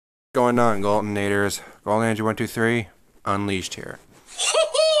Going on, Goldenators? Golden123 Unleashed here.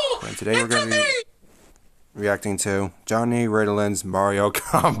 And today we're going to be reacting to JohnniRiddlin2.0's Mario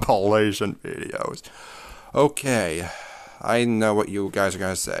compilation videos. Okay, I know what you guys are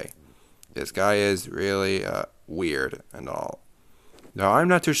going to say. This guy is really weird and all. Now, I'm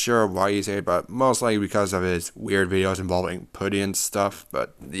not too sure why he's here, but most likely because of his weird videos involving pudding and stuff.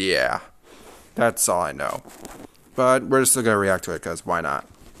 But yeah, that's all I know. But we're still going to react to it because why not?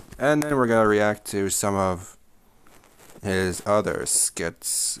 And then we're going to react to some of his other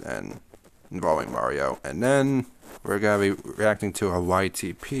skits and involving Mario. And then we're going to be reacting to a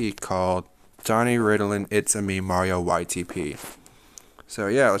YTP called JohnniRiddlin2.0's Mario YTP. So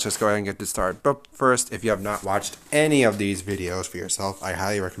yeah, let's just go ahead and get this started. But first, if you have not watched any of these videos for yourself, I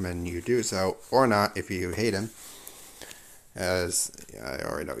highly recommend you do so. Or not, if you hate him. As yeah, I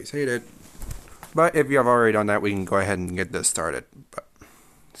already know he's hated. But if you have already done that, we can go ahead and get this started.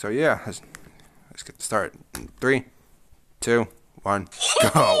 So yeah, let's get started. 3, 2, 1,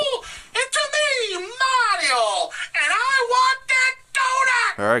 go! It's me, Mario, and I want that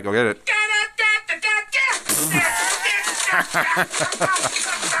donut. All right, go get it.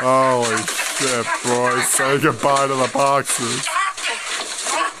 Holy shit, boy! Say goodbye to the boxes.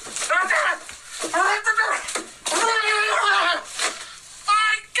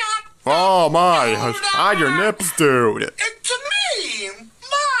 Oh my! Hide your nips, dude. It's me,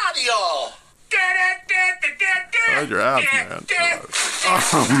 Mario. Hide your ass, man.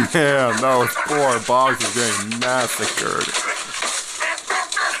 Oh man, those poor boxes getting massacred.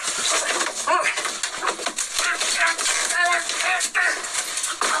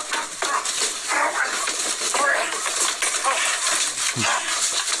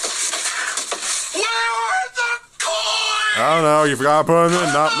 I don't know, you forgot to put them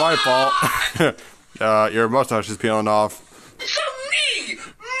in, not my fault. Your mustache is peeling off. It's me,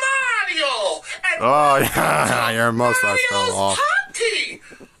 Mario. And oh yeah, your mustache fell off. Hunty.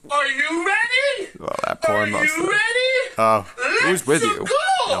 Are you ready? Well, that poor mustache. Are you ready? Who's with you? Go.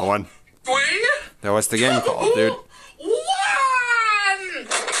 No one. 3, Now what's the game called, dude? 1.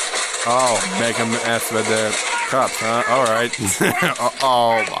 Oh, make a mess with the cups, huh? Alright.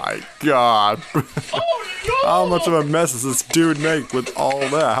 Oh my god. Oh no! How much of a mess does this dude make with all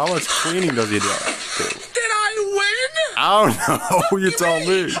that? How much cleaning does he do? Did I win? I don't know. You tell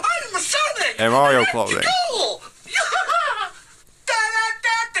me. I'm Sonic. Hey, Mario clothing. Cool.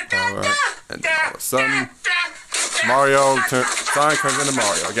 Alright. And all of a sudden, Sonic turns into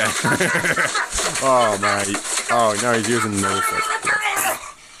Mario again. Oh my. Oh, now he's using those.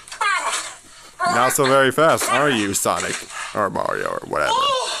 Not so very fast, are you, Sonic? Or Mario, or whatever.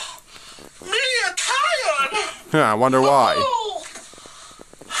 Oh, me tired. I wonder why. Oh.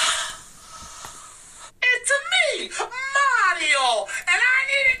 It's me, Mario, and I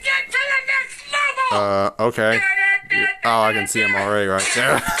need to get to the next level. Okay. Oh, I can see him already right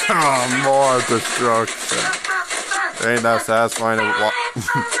there. Oh, more destruction. Ain't that satisfying to watch?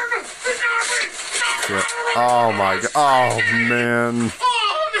 Oh my god. Oh, man.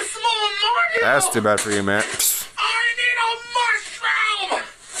 That's too bad for you, man. I need a mushroom!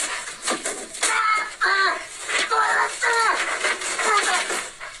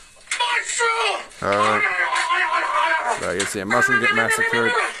 Mushroom! Alright. I can see a mushroom get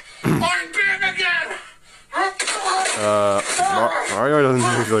massacred. I'm big again! Mario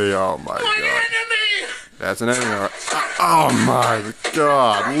doesn't usually. Oh my god. Enemy! That's an enemy. Oh my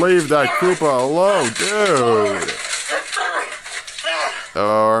god. Leave that Koopa alone, dude.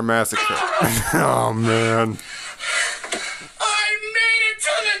 Or massacre. Oh man. I made it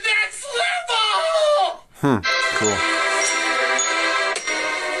to the next level! Cool.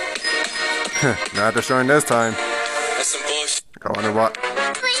 Not destroying this time. That's some bullshit. I wonder what.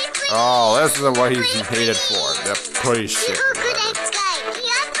 Oh, this is what he's hated for. That putty shit.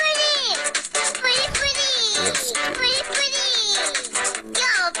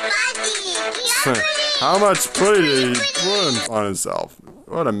 Yes. How much putty did he put on himself?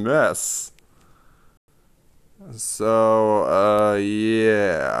 What a mess. So,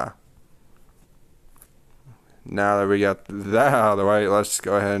 yeah. Now that we got that out of the way, let's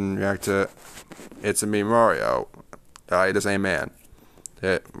go ahead and react to It's Me Mario. The same man.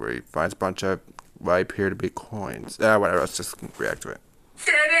 Where he finds a bunch of what appear to be coins. Whatever, let's just react to it.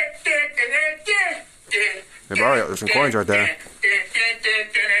 Hey Mario, there's some coins right there.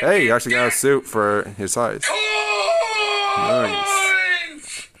 Hey, he actually got a suit for his size. Nice.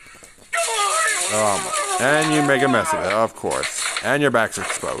 And you make a mess of it, of course. And your back's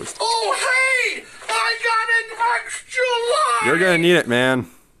exposed. Oh, hey! I got an extra life! You're gonna need it, man.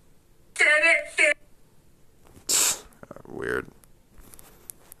 Weird.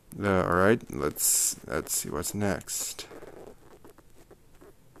 Alright, let's see what's next.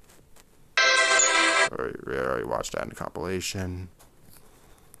 Alright, we already watched that in the compilation.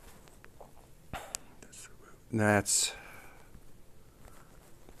 That's...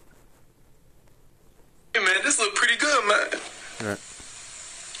 Hey man, this look pretty good, man. Right.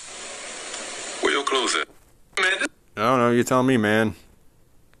 Where your clothes at? Man, this... I don't know, you tell me, man.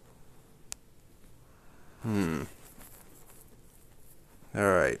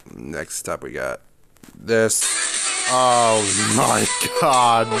 Alright, next up we got this. Oh my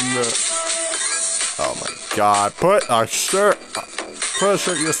god. Oh my god. Put a shirt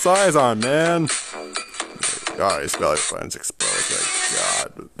your size on, man. God, his belly button's exposed. My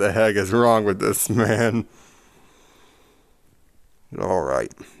god. What the heck is wrong with this man?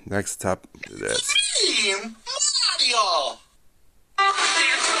 Alright, next up is this. Team Mario!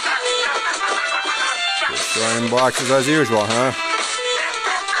 Destroying boxes as usual, huh?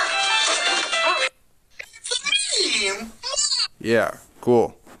 Team Yeah,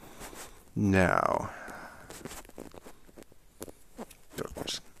 cool. Now.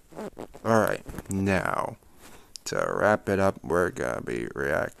 Alright, now. To wrap it up, we're gonna be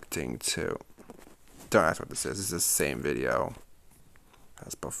reacting to... Don't ask what this is. This is the same video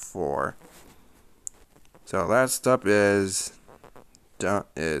as before. So last up is the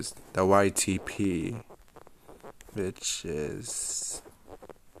YTP, which is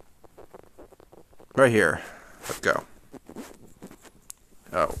right here. Let's go.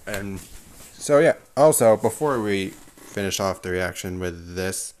 Oh, and so yeah. Also, before we finish off the reaction with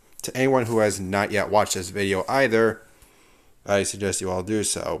this, to anyone who has not yet watched this video either, I suggest you all do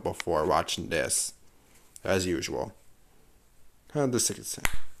so before watching this, as usual. Yeah,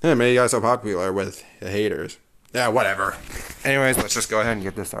 maybe you guys are so popular with the haters. Yeah, whatever. Anyways, let's just go ahead and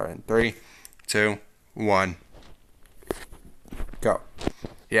get this started. In 3, 2, 1, go.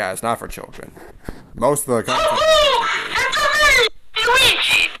 Yeah, it's not for children. Most of the content.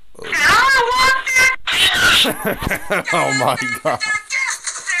 Oh my god.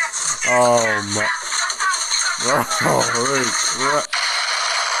 Oh my. Holy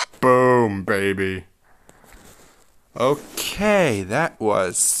crap. Boom, baby. Okay, that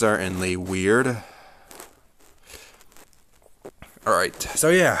was certainly weird. Alright, so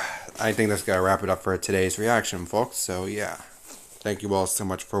yeah, I think that's gonna wrap it up for today's reaction, folks. So yeah, thank you all so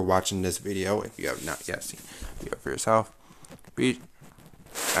much for watching this video. If you have not yet seen the video for yourself,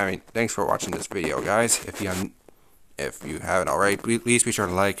 thanks for watching this video, guys. If you haven't already, please be sure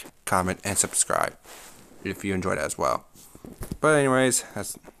to like, comment, and subscribe if you enjoyed it as well. But anyways,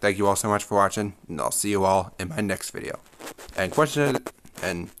 thank you all so much for watching, and I'll see you all in my next video. And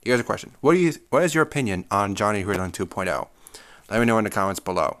here's a question: what is your opinion on JohnniRiddlin2.0? Let me know in the comments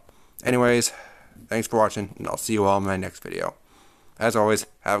below. Anyways, thanks for watching, and I'll see you all in my next video. As always,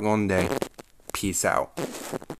 have a golden day. Peace out.